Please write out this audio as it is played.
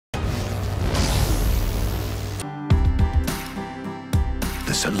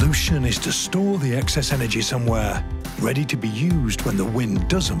solution is to store the excess energy somewhere, ready to be used when the wind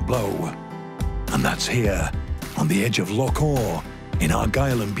doesn't blow. And that's here, on the edge of Loch Orr, in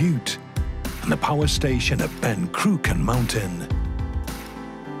Argyll and Bute, and the power station at Ben Cruachan Mountain.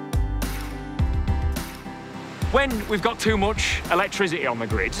 When we've got too much electricity on the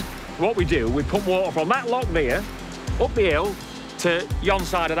grid, what we do, we pump water from that lock there, up the hill, to yon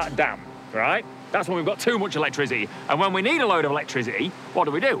side of that dam, right? That's when we've got too much electricity. And when we need a load of electricity, what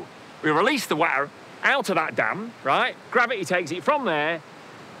do? We release the water out of that dam, right? Gravity takes it from there,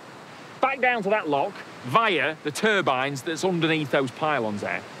 back down to that lock, via the turbines that's underneath those pylons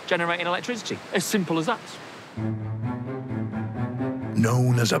there, generating electricity. As simple as that.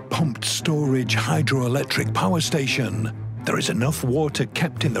 Known as a pumped storage hydroelectric power station, there is enough water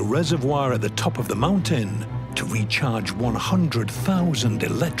kept in the reservoir at the top of the mountain to recharge 100,000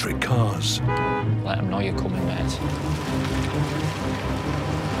 electric cars. Let them know you're coming, mate.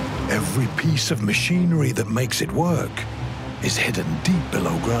 Every piece of machinery that makes it work is hidden deep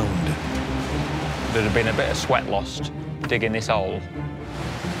below ground. There'd have been a bit of sweat lost digging this hole.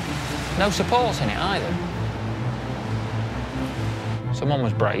 No supports in it either. Someone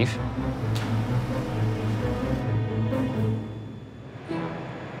was brave.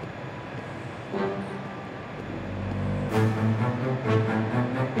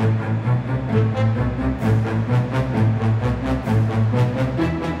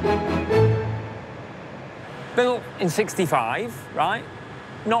 Built in '65, right?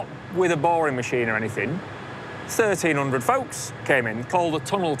 Not with a boring machine or anything. 1,300 folks came in, called the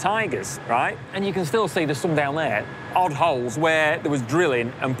Tunnel Tigers, right? And you can still see there's some down there, odd holes where there was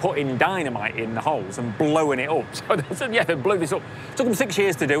drilling and putting dynamite in the holes and blowing it up. So yeah, they blew this up. Took them 6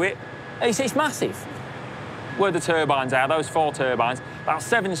 years to do it. It's massive. Where the turbines are, those 4 turbines, about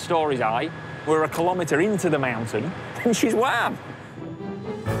 7 stories high. We're a kilometre into the mountain, and she's wham.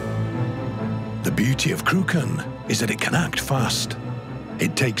 The beauty of Cruachan is that it can act fast.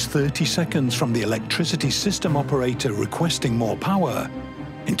 It takes 30 seconds from the electricity system operator requesting more power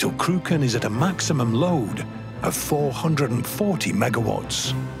until Cruachan is at a maximum load of 440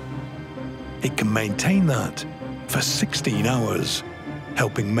 megawatts. It can maintain that for 16 hours,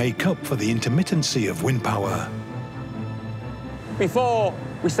 helping make up for the intermittency of wind power. Before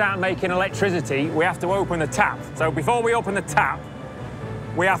we start making electricity, we have to open the tap. So before we open the tap,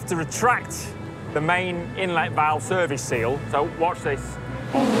 we have to retract the main inlet valve service seal. So watch this.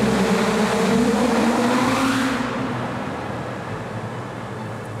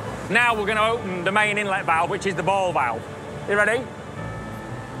 Now we're going to open the main inlet valve, which is the ball valve. You ready?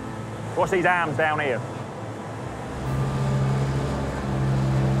 Watch these arms down here.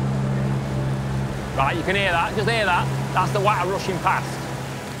 Right, you can hear that, just hear that. That's the water rushing past.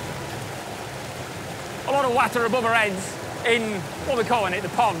 A lot of water above our heads in, what we're calling it, the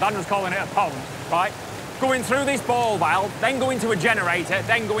pond. Andrew's calling it a pond, right? Going through this ball valve, then going to a generator,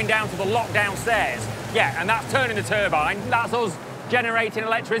 then going down to the lock downstairs. Yeah, and that's turning the turbine. That's us generating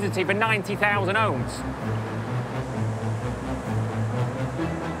electricity for 90,000 ohms.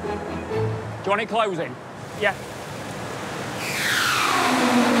 Do you want it closing? Yeah.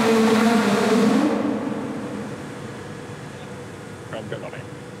 I'm good on it.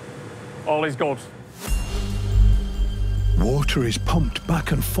 All is good. Water is pumped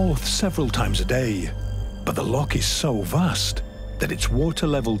back and forth several times a day, but the loch is so vast that its water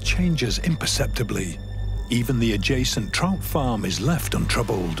level changes imperceptibly. Even the adjacent trout farm is left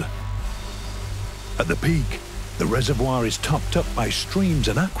untroubled. At the peak, the reservoir is topped up by streams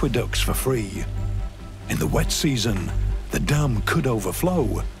and aqueducts for free. In the wet season, the dam could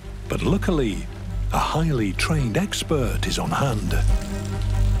overflow, but luckily, a highly trained expert is on hand.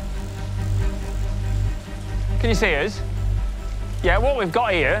 Can you see us? Yeah, what we've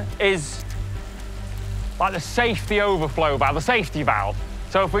got here is like the safety overflow valve, the safety valve.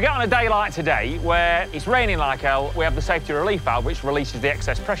 So if we get on a day like today, where it's raining like hell, we have the safety relief valve, which releases the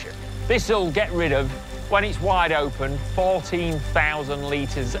excess pressure. This will get rid of, when it's wide open, 14,000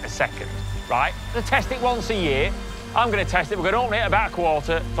 litres a second, right? To test it once a year. I'm going to test it. We're going to open it about a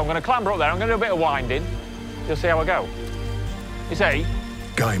quarter, so I'm going to clamber up there. I'm going to do a bit of winding. You'll see how I go. You see?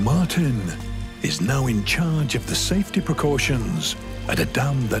 Guy Martin is now in charge of the safety precautions at a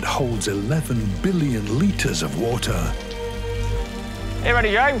dam that holds 11 billion litres of water. You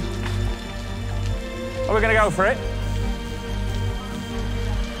ready, Joe? Are we going to go for it?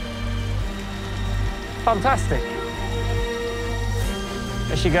 Fantastic.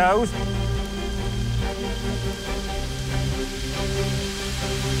 There she goes.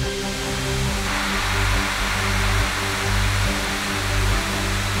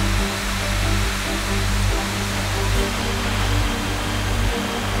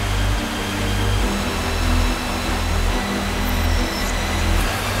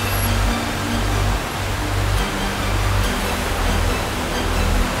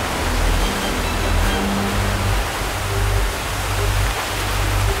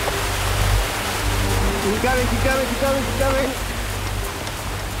 going, keep going, keep going, keep going.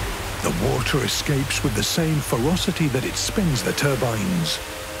 The water escapes with the same ferocity that it spins the turbines,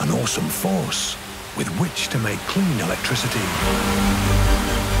 an awesome force with which to make clean electricity.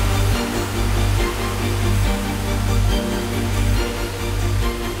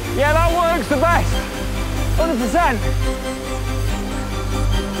 Yeah, that works the best. 100%.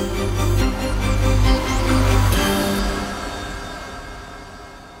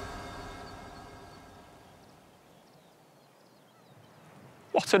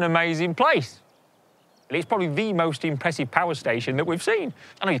 What an amazing place. It's probably the most impressive power station that we've seen.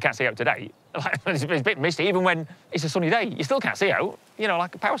 I know you can't see out today. It's a bit misty. Even when it's a sunny day, you still can't see out. You know,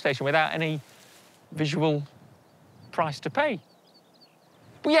 like a power station without any visual price to pay.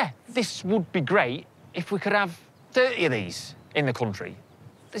 But yeah, this would be great if we could have 30 of these in the country.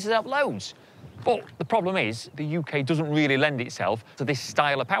 This would help loads. But the problem is, the UK doesn't really lend itself to this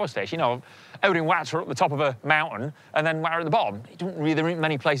style of power station. You know, out in Watford, at the top of a mountain, and then Watford at the bottom. There aren't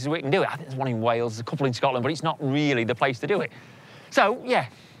many places where we can do it. I think there's one in Wales, there's a couple in Scotland, but it's not really the place to do it. So, yeah,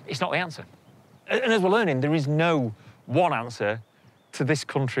 it's not the answer. And as we're learning, there is no one answer to this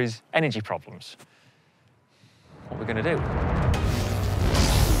country's energy problems. What are we going to do?